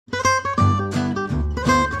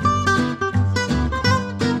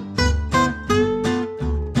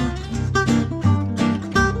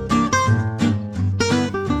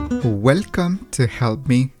welcome to Help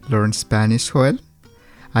Me Learn Spanish, Joel.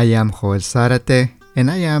 I am Joel Zárate, and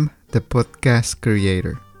I am the podcast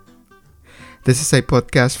creator. This is a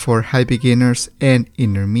podcast for high beginners and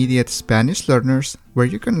intermediate Spanish learners where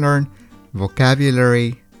you can learn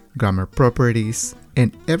vocabulary, grammar properties,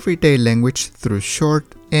 and everyday language through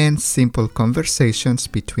short and simple conversations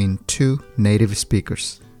between two native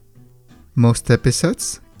speakers. Most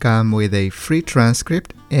episodes come with a free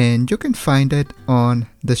transcript and you can find it on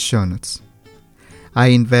the show notes. I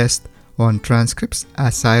invest on transcripts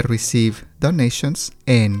as I receive donations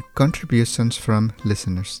and contributions from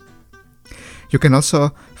listeners. You can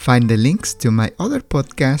also find the links to my other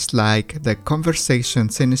podcasts like the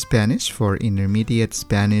Conversations in Spanish for intermediate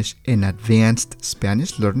Spanish and advanced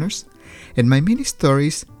Spanish learners and my mini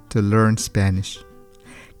stories to learn Spanish.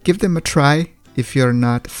 Give them a try if you're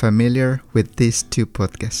not familiar with these two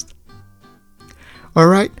podcasts.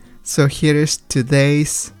 Alright, so here is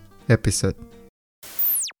today's episode.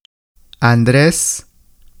 Andrés,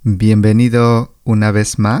 bienvenido una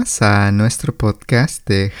vez más a nuestro podcast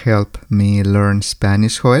de Help Me Learn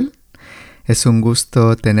Spanish, Joel. Es un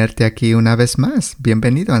gusto tenerte aquí una vez más.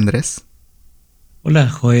 Bienvenido, Andrés. Hola,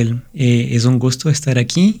 Joel. Es un gusto estar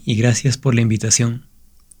aquí y gracias por la invitación.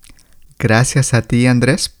 Gracias a ti,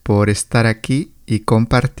 Andrés, por estar aquí y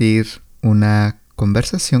compartir una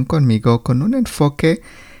conversación conmigo con un enfoque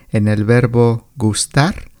en el verbo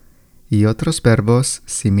gustar y otros verbos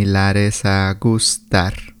similares a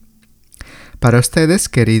gustar. Para ustedes,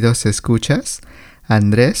 queridos escuchas,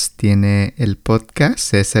 Andrés tiene el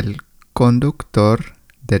podcast, es el conductor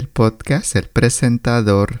del podcast, el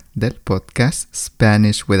presentador del podcast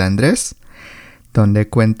Spanish with Andrés, donde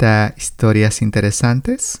cuenta historias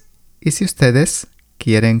interesantes. Y si ustedes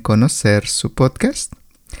quieren conocer su podcast,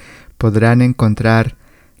 podrán encontrar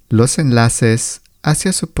los enlaces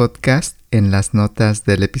hacia su podcast en las notas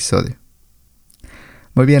del episodio.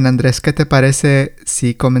 Muy bien, Andrés, ¿qué te parece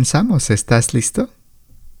si comenzamos? ¿Estás listo?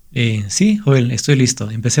 Sí, Joel, estoy listo.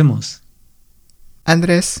 Empecemos.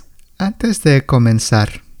 Andrés, antes de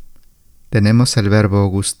comenzar, tenemos el verbo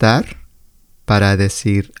gustar para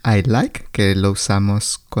decir I like, que lo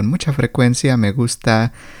usamos con mucha frecuencia. Me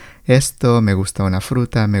gusta esto, me gusta una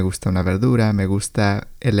fruta, me gusta una verdura, me gusta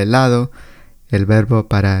el helado, el verbo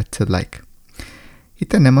para to like. Y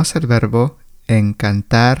tenemos el verbo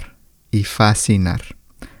encantar y fascinar.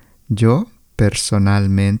 Yo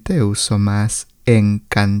personalmente uso más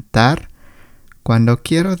encantar cuando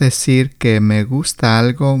quiero decir que me gusta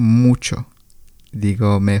algo mucho.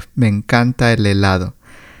 Digo, me encanta el helado.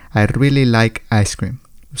 I really like ice cream.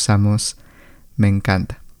 Usamos me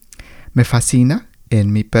encanta. Me fascina.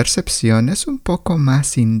 En mi percepción es un poco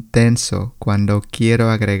más intenso cuando quiero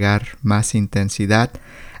agregar más intensidad.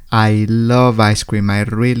 I love ice cream. I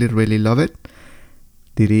really, really love it.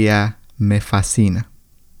 Diría, me fascina.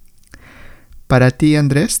 Para ti,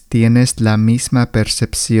 Andrés, ¿tienes la misma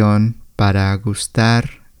percepción para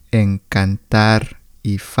gustar, encantar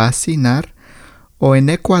y fascinar? ¿O en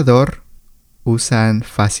Ecuador usan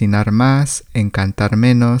fascinar más, encantar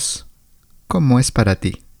menos? ¿Cómo es para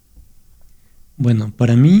ti? Bueno,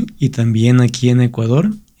 para mí y también aquí en Ecuador,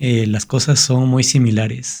 las cosas son muy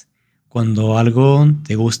similares. Cuando algo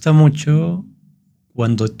te gusta mucho,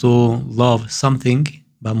 cuando tú love something,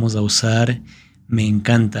 vamos a usar me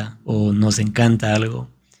encanta o nos encanta algo.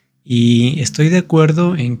 Y estoy de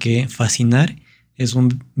acuerdo en que fascinar es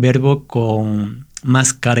un verbo con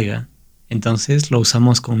más carga, entonces lo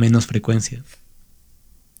usamos con menos frecuencia.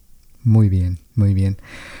 Muy bien, muy bien.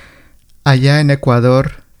 Allá en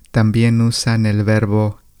Ecuador también usan el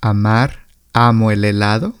verbo amar, amo el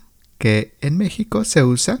helado, que en México se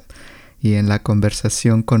usa. Y en la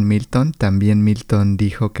conversación con Milton, también Milton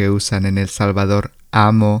dijo que usan en El Salvador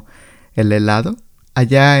amo el helado.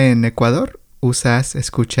 Allá en Ecuador,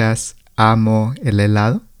 escuchas amo el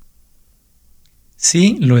helado.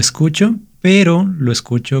 Sí, lo escucho, pero lo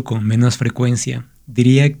escucho con menos frecuencia.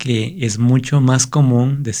 Diría que es mucho más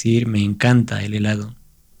común decir me encanta el helado.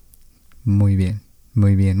 Muy bien.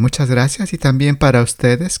 Muy bien, muchas gracias. Y también para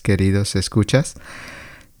ustedes, queridos escuchas,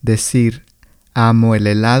 decir amo el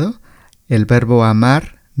helado, el verbo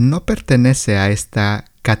amar no pertenece a esta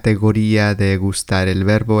categoría de gustar. El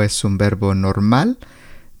verbo es un verbo normal,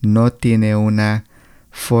 no tiene una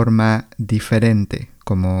forma diferente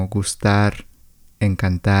como gustar,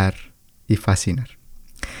 encantar y fascinar.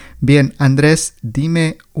 Bien, Andrés,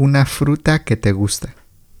 dime una fruta que te gusta.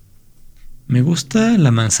 Me gusta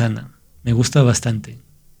la manzana. Me gusta bastante.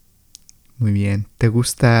 Muy bien. ¿Te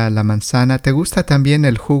gusta la manzana? ¿Te gusta también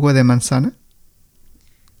el jugo de manzana?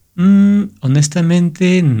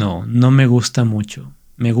 Honestamente, no me gusta mucho.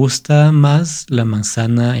 Me gusta más la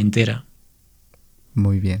manzana entera.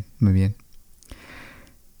 Muy bien, muy bien.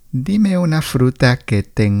 Dime una fruta que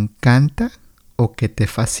te encanta o que te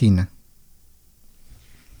fascina.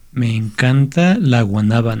 Me encanta la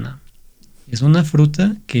guanábana. Es una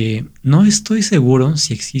fruta que no estoy seguro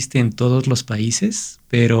si existe en todos los países,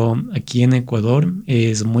 pero aquí en Ecuador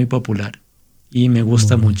es muy popular y me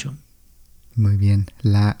gusta Muy, mucho. muy bien.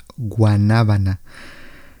 La guanábana.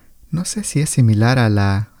 No sé si es similar a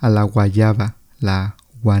la guayaba, la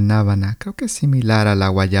guanábana. Creo que es similar a la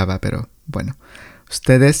guayaba, pero bueno.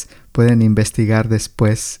 Ustedes pueden investigar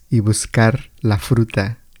después y buscar la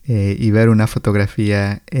fruta y ver una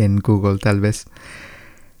fotografía en Google tal vez.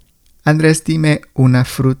 Andrés, dime una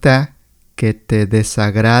fruta que te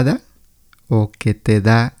desagrada o que te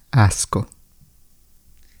da asco.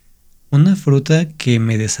 Una fruta que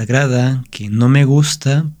me desagrada, que no me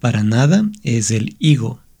gusta para nada, es el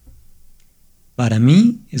higo. Para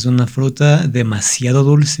mí es una fruta demasiado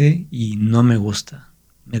dulce y no me gusta.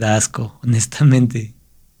 Me da asco, honestamente.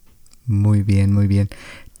 Muy bien, muy bien.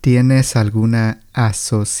 ¿Tienes alguna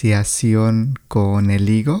asociación con el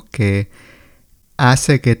higo que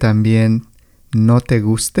hace que también no te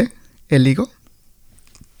guste el higo?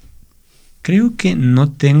 Creo que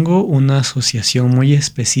no tengo una asociación muy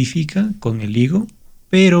específica con el higo,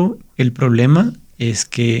 pero el problema es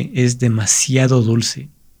que es demasiado dulce.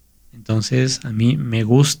 Entonces a mí me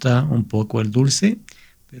gusta un poco el dulce,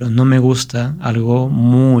 pero no me gusta algo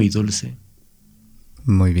muy dulce.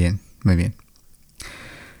 Muy bien, muy bien.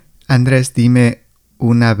 Andrés, dime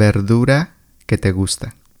una verdura que te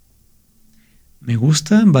gusta. Me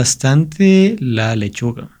gusta bastante la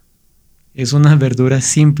lechuga. Es una verdura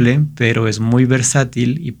simple, pero es muy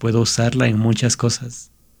versátil y puedo usarla en muchas cosas.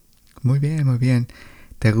 Muy bien, muy bien.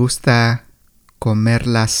 ¿Te gusta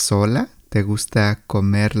comerla sola? ¿Te gusta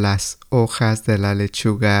comer las hojas de la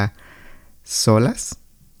lechuga solas?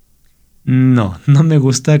 No, no me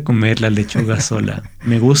gusta comer la lechuga sola.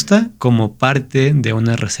 Me gusta como parte de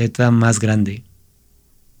una receta más grande.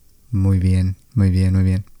 Muy bien, muy bien, muy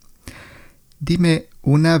bien. Dime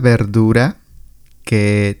una verdura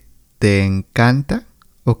que te encanta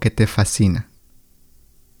o que te fascina.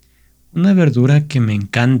 Una verdura que me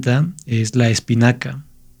encanta es la espinaca.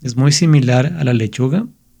 Es muy similar a la lechuga,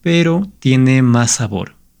 pero tiene más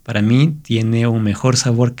sabor. Para mí tiene un mejor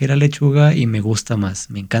sabor que la lechuga y me gusta más,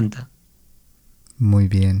 me encanta. Muy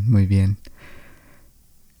bien, muy bien.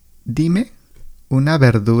 Dime una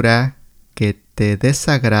verdura que te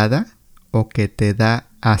desagrada o que te da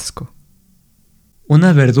asco.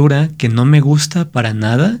 Una verdura que no me gusta para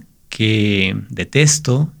nada, que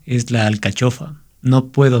detesto, es la alcachofa.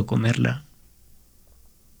 No puedo comerla.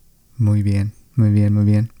 Muy bien, muy bien, muy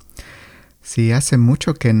bien. Sí, hace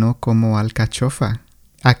mucho que no como alcachofa.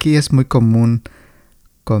 Aquí es muy común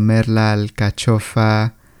comer la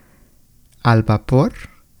alcachofa al vapor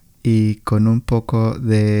y con un poco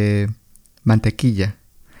de mantequilla.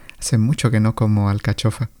 Hace mucho que no como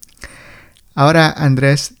alcachofa. Ahora,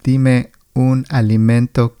 Andrés, dime un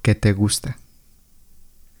alimento que te gusta.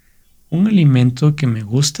 Un alimento que me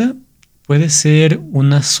gusta puede ser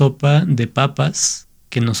una sopa de papas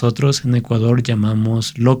que nosotros en Ecuador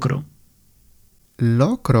llamamos locro.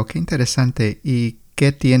 Locro, qué interesante. ¿Y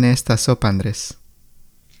qué tiene esta sopa, Andrés?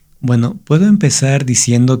 Bueno, puedo empezar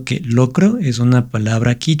diciendo que locro es una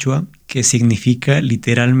palabra quichua que significa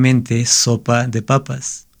literalmente sopa de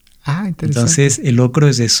papas. Ah, interesante. Entonces, el locro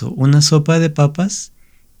es eso, una sopa de papas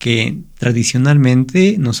que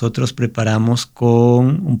tradicionalmente nosotros preparamos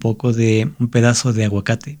con un poco de un pedazo de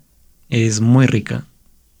aguacate. Es muy rica.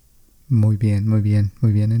 Muy bien, muy bien,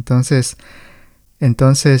 muy bien. Entonces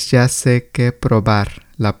ya sé qué probar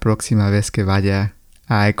la próxima vez que vaya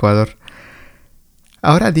a Ecuador.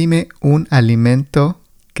 Ahora dime un alimento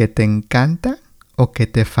que te encanta o que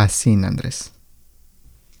te fascina, Andrés.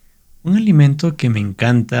 Un alimento que me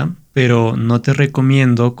encanta, pero no te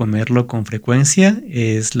recomiendo comerlo con frecuencia,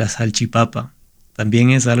 es la salchipapa. También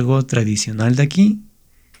es algo tradicional de aquí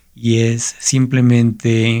y es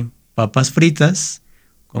simplemente papas fritas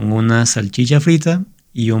con una salchicha frita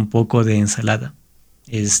y un poco de ensalada.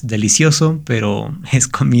 Es delicioso, pero es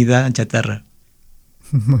comida chatarra.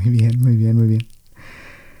 Muy bien, muy bien, muy bien.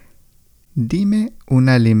 Dime un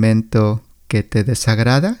alimento que te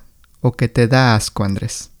desagrada o que te da asco,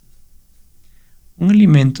 Andrés. Un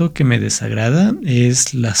alimento que me desagrada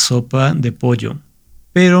es la sopa de pollo,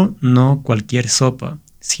 pero no cualquier sopa,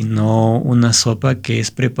 sino una sopa que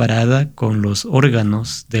es preparada con los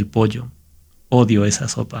órganos del pollo. Odio esa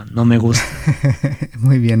sopa, no me gusta.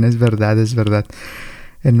 Muy bien, es verdad, es verdad.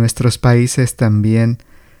 En nuestros países también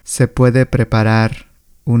se puede preparar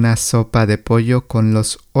una sopa de pollo con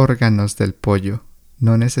los órganos del pollo,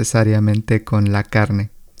 no necesariamente con la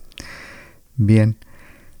carne. Bien.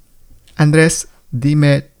 Andrés,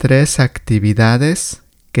 dime 3 actividades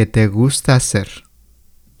que te gusta hacer.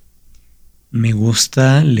 Me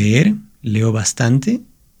gusta leer, leo bastante.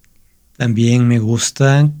 También me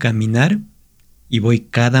gusta caminar y voy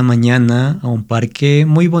cada mañana a un parque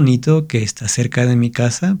muy bonito que está cerca de mi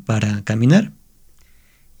casa para caminar.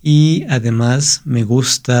 Y además me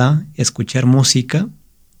gusta escuchar música,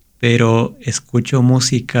 pero escucho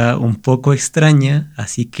música un poco extraña,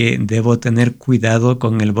 así que debo tener cuidado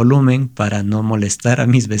con el volumen para no molestar a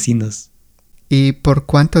mis vecinos. ¿Y por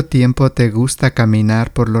cuánto tiempo te gusta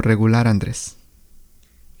caminar por lo regular, Andrés?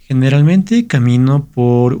 Generalmente camino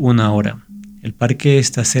por 1 hora. El parque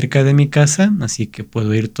está cerca de mi casa, así que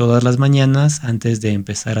puedo ir todas las mañanas antes de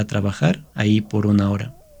empezar a trabajar, ahí por 1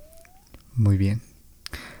 hora. Muy bien.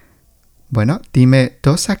 Bueno, dime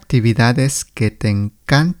 2 actividades que te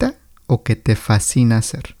encanta o que te fascina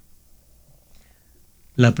hacer.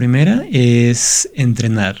 La primera es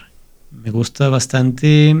entrenar. Me gusta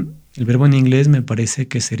bastante, el verbo en inglés me parece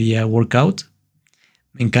que sería workout.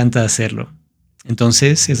 Me encanta hacerlo.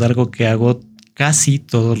 Entonces es algo que hago casi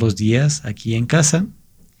todos los días aquí en casa.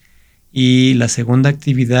 Y la segunda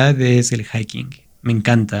actividad es el hiking. Me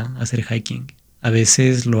encanta hacer hiking. A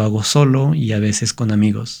veces lo hago solo y a veces con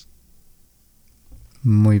amigos.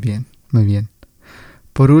 Muy bien, muy bien.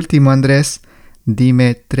 Por último, Andrés,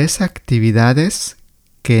 dime 3 actividades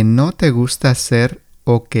que no te gusta hacer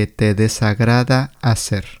o que te desagrada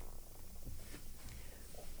hacer.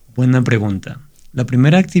 Buena pregunta. La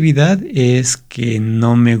primera actividad es que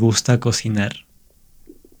no me gusta cocinar.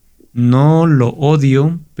 No lo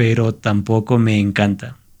odio, pero tampoco me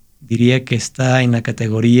encanta. Diría que está en la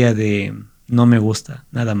categoría de no me gusta,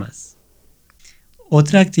 nada más.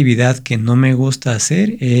 Otra actividad que no me gusta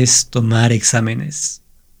hacer es tomar exámenes.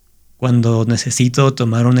 Cuando necesito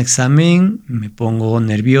tomar un examen me pongo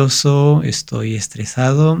nervioso, estoy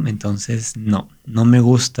estresado, entonces no me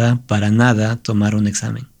gusta para nada tomar un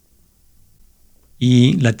examen.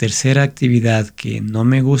 Y la tercera actividad que no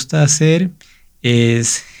me gusta hacer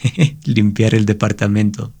es limpiar el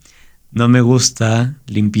departamento. No me gusta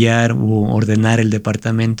limpiar u ordenar el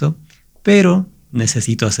departamento, pero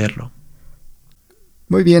necesito hacerlo.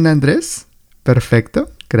 Muy bien, Andrés.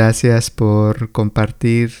 Perfecto. Gracias por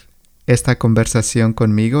compartir esta conversación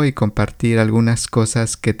conmigo y compartir algunas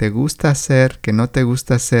cosas que te gusta hacer, que no te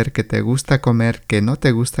gusta hacer, que te gusta comer, que no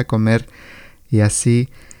te gusta comer, y así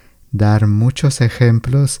dar muchos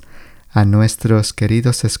ejemplos a nuestros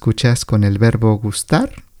queridos escuchas con el verbo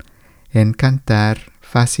gustar, encantar,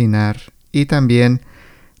 fascinar y también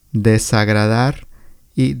desagradar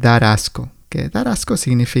y dar asco. Que dar asco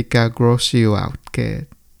significa gross you out, que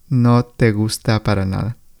no te gusta para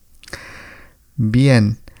nada.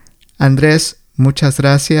 Bien, Andrés, muchas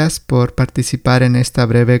gracias por participar en esta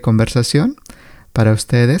breve conversación. Para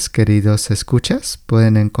ustedes, queridos escuchas,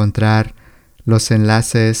 pueden encontrar los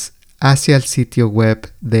enlaces hacia el sitio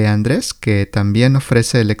web de Andrés, que también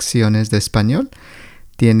ofrece lecciones de español.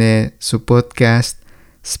 Tiene su podcast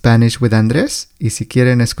Spanish with Andrés, y si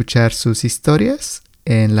quieren escuchar sus historias,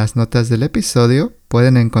 en las notas del episodio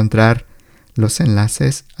pueden encontrar los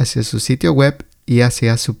enlaces hacia su sitio web y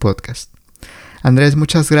hacia su podcast. Andrés,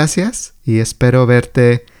 muchas gracias y espero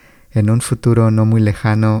verte en un futuro no muy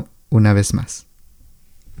lejano una vez más.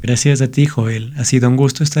 Gracias a ti, Joel. Ha sido un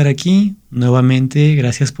gusto estar aquí. Nuevamente,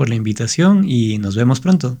 gracias por la invitación y nos vemos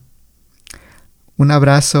pronto. Un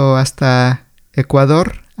abrazo hasta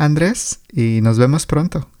Ecuador, Andrés, y nos vemos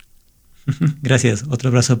pronto. Gracias. Otro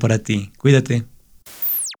abrazo para ti. Cuídate.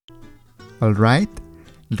 All right,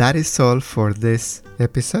 that is all for this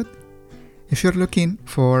episode. If you're looking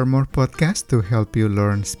for more podcasts to help you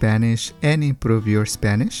learn Spanish and improve your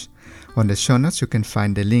Spanish, on the show notes you can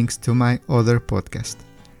find the links to my other podcast.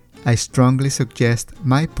 I strongly suggest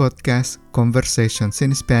my podcast, Conversations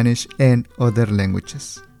in Spanish and Other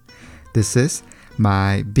Languages. This is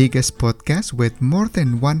my biggest podcast with more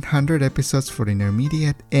than 100 episodes for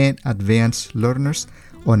intermediate and advanced learners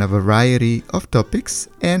on a variety of topics,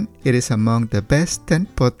 and it is among the best 10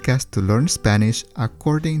 podcasts to learn Spanish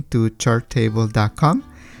according to charttable.com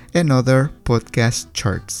and other podcast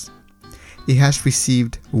charts. It has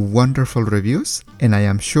received wonderful reviews, and I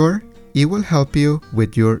am sure it will help you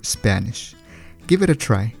with your Spanish. Give it a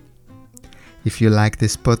try. If you like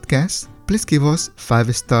this podcast, please give us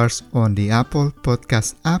 5 stars on the Apple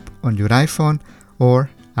Podcast app on your iPhone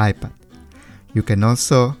or iPad. You can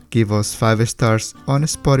also give us 5 stars on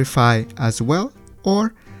Spotify as well,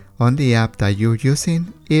 or on the app that you're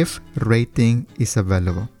using if rating is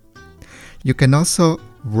available. You can also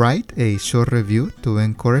write a short review to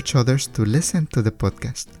encourage others to listen to the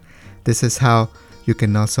podcast. This is how you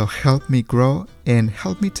can also help me grow and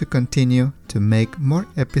help me to continue to make more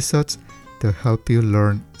episodes to help you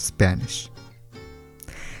learn Spanish.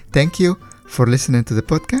 Thank you for listening to the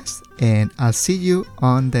podcast, and I'll see you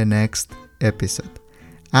on the next episode.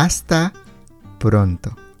 Hasta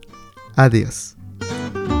pronto. Adiós.